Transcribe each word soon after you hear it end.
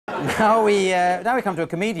Now we come to a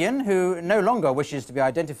comedian who no longer wishes to be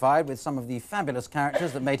identified with some of the fabulous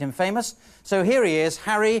characters that made him famous. So here he is,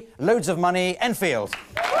 Harry, Loads of Money, Enfield.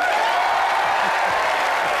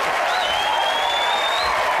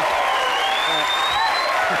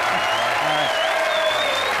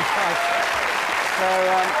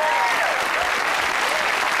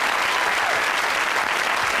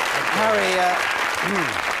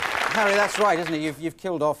 Harry, that's right, isn't it? You've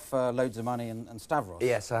killed off Loads of Money and Stavros.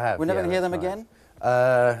 Yes, I have. We're never going to hear them right. again?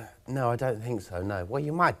 No, I don't think so, no. Well,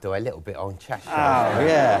 you might do a little bit on Cheshire. Oh,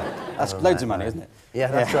 yeah. That's Loads of Money, isn't it? Yeah,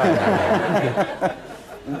 that's right.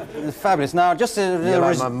 It's fabulous. Now, just to... You're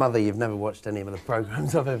like my mother, you've never watched any of the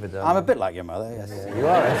programmes I've ever done. I'm a bit like your mother, yes. Yeah,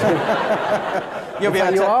 you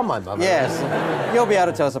are. You are my mother. Yes. You'll be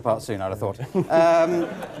able to tell us apart soon, I'd have thought.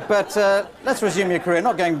 But let's resume your career.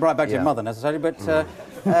 Not going right back to your mother, necessarily, but...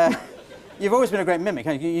 You've always been a great mimic,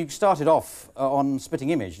 haven't you? You started off on Spitting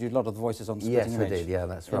Image. You did a lot of the voices on Spitting Image. Yes, I did, yeah,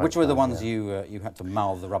 that's right. Which were the ones you had to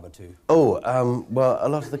mouth the rubber to? Oh, well, a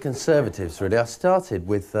lot of the Conservatives, really. I started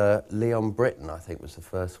with Leon Britton, I think, was the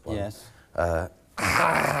first one. Yes.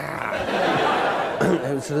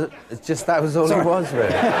 It's just that was all it was,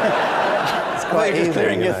 really. It's quite easy, just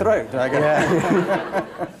clearing your throat, I guess.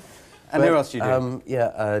 Yeah. And who else did you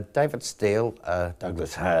do? David Steele,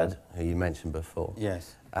 Douglas Hurd, who you mentioned before.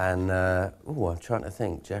 Yes. And, I'm trying to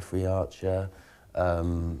think, Jeffrey Archer,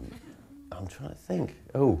 I'm trying to think.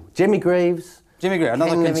 Oh, Jimmy Greaves. Jimmy Greaves,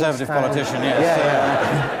 another Conservative politician, yes.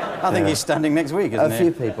 Yeah. I think he's standing next week, isn't he? A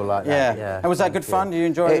few people like that, yeah. And was that good fun? Did you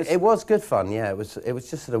enjoy it? It was good fun, yeah. It was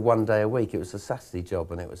just sort of 1 day a week. It was a Saturday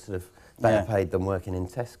job, and it was sort of better paid than working in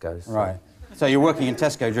Tesco's. So. Right. So you're working in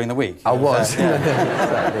Tesco during the week? I was.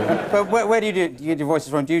 Exactly. But where do you get your voices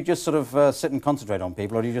from? Do you just sort of sit and concentrate on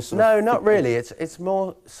people, or do you just sort of... No, not really. It's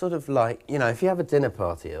more sort of like, you know, if you have a dinner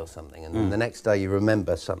party or something, and then the next day you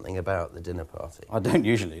remember something about the dinner party. I don't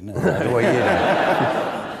usually, no. Well, you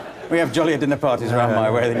know. We have jollier dinner parties around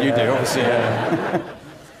my way than you do, obviously.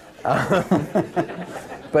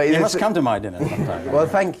 But you must come to my dinner sometime. Well,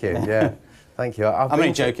 thank you, yeah. Thank you. I'm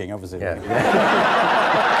only joking, obviously.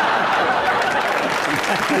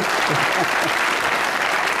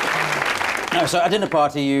 No, so at a dinner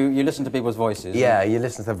party, you listen to people's voices. Yeah, you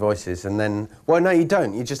listen to their voices, and then... Well, no, you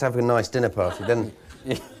don't. You just have a nice dinner party. Then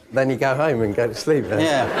you go home and go to sleep. Then.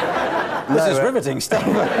 Yeah. This is riveting stuff.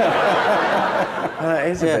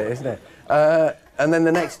 It is a bit, isn't it? And then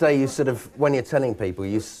the next day, you sort of, when you're telling people,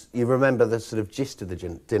 you remember the sort of gist of the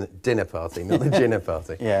dinner party, not the dinner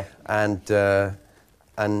party. Yeah.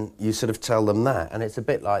 And you sort of tell them that, and it's a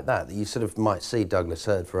bit like that you sort of might see Douglas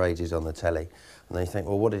Hurd for ages on the telly, and then you think,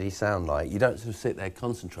 well, what did he sound like? You don't sort of sit there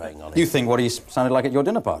concentrating on it. You think what he sounded like at your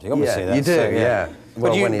dinner party, obviously. Yeah, you do, yeah.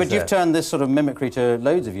 Well, but you've turned this sort of mimicry to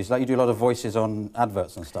loads of use. Like you do a lot of voices on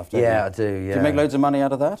adverts and stuff, don't you? Yeah, I do, yeah. Do you make loads of money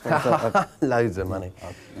out of that? Loads of money.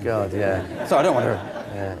 God, yeah. So I don't want to...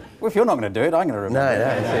 Yeah. Well, if you're not going to do it, I'm going to remember.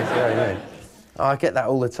 No, it's very good. Oh, I get that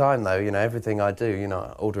all the time, though, you know, everything I do, you know,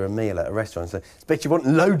 I order a meal at a restaurant and say, "Expect you want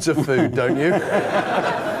loads of food, don't you?"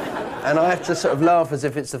 And I have to sort of laugh as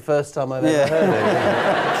if it's the first time I've ever heard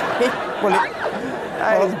it.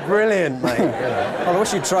 That was brilliant, mate. Well, I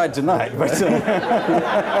wish you'd tried tonight, but...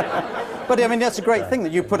 But, I mean, that's a great thing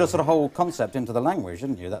that you put a sort of whole concept into the language,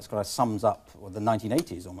 didn't you? That's kind of sums up the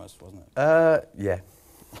 1980s, almost, wasn't it?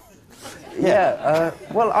 Yeah.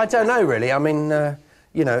 Well, I don't know, really. I mean,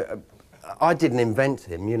 you know... I didn't invent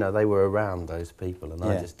him, you know, they were around, those people, and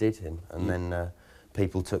I just did him, and then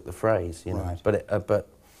people took the phrase, you know. Right. But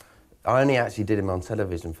I only actually did him on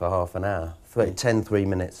television for half an hour, 10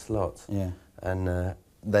 3-minute slots. Yeah. And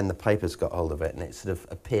then the papers got hold of it, and it sort of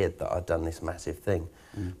appeared that I'd done this massive thing.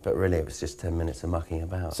 But really, it was just 10 minutes of mucking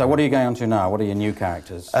about. So what are you going on to now? What are your new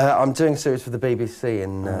characters? I'm doing a series for the BBC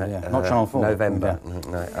in not Channel 4. November.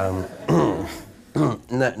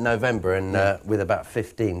 November, and with about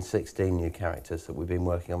 15, 16 new characters that we've been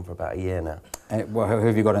working on for about a year now. Well, who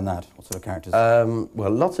have you got in that? What sort of characters?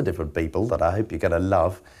 Well, lots of different people that I hope you're going to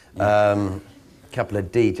love. A couple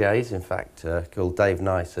of DJs, in fact, called Dave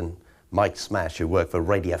Nice and Mike Smash, who work for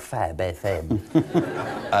Radio Fab FM.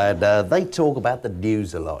 And they talk about the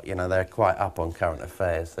news a lot, you know, they're quite up on current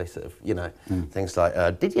affairs. They sort of, you know, things like,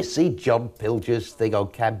 did you see John Pilger's thing on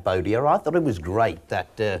Cambodia? I thought it was great,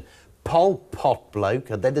 that... Pol Pot bloke,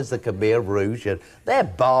 and then there's the Khmer Rouge, and they're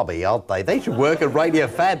Barbie, aren't they? They should work at Radio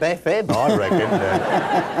Fab FM, I reckon.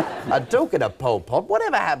 And talking of Pol Pot,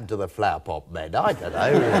 whatever happened to the flower pot men? I don't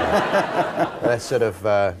know. They're sort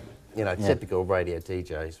of, you know, typical radio DJs.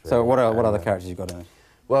 Really. So what other characters you got in it?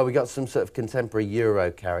 Well, we got some sort of contemporary Euro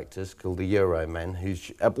characters called the Euro Men,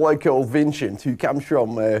 who's a bloke called Vincent who comes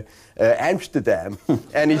from Amsterdam,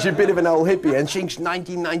 and he's a bit of an old hippie and thinks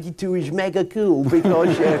 1992 is mega cool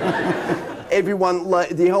because everyone,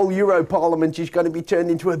 the whole Euro Parliament is going to be turned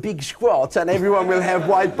into a big squat, and everyone will have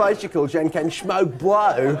white bicycles and can smoke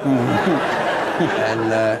blow.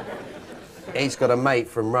 And he's got a mate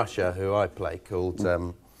from Russia who I play called.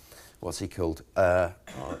 What's he called?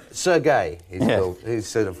 Sergei, he's called. He's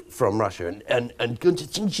sort of from Russia. And Gunther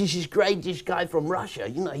thinks this is great, this guy from Russia.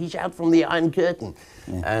 You know, he's out from the Iron Curtain.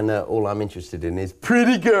 Yeah. And all I'm interested in is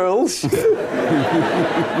pretty girls.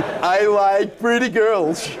 I like pretty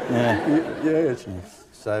girls. Yeah. Yes.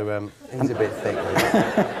 So he's a bit thick.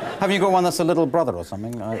 Have you got one that's a little brother or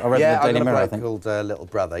something? I read yeah, the Daily Mirror, I think. Called Little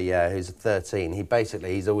Brother, yeah, who's 13.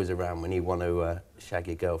 He's always around when you want to shag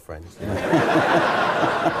your girlfriends. You know?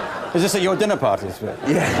 Is this at your dinner parties?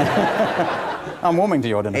 Yeah. I'm warming to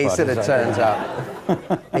your dinner parties. He sort of turns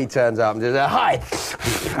up. He turns up and says, hi,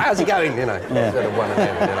 how's it going? You know, sort of one of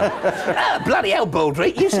them, you know. Ah, bloody hell,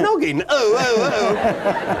 Baldrick, you snogging? Oh.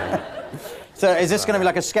 So is this going to be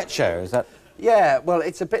like a sketch show? Is that? Yeah, well,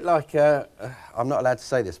 it's a bit like, I'm not allowed to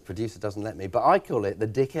say this, producer doesn't let me, but I call it the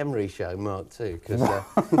Dick Emery Show Mark II, because...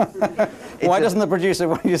 Why doesn't the producer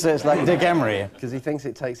want you to say it's like Dick Emery? Because he thinks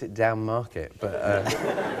it takes it down market, but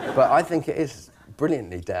I think it is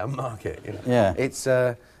brilliantly down market, you know. Yeah.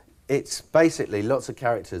 It's basically lots of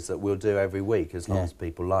characters that we'll do every week, as long as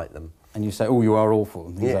people like them. And you say, oh, you are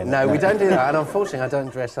awful. Yeah, like no, we don't do that, and unfortunately I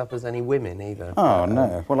don't dress up as any women either. Oh,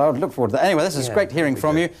 no. Well, I would look forward to that. Anyway, this is great hearing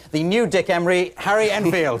from you. The new Dick Emery, Harry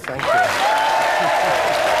Enfield. Thank you. Right,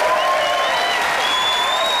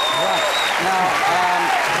 now,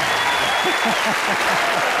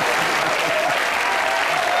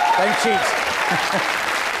 don't cheat.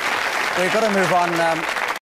 We've got to move on.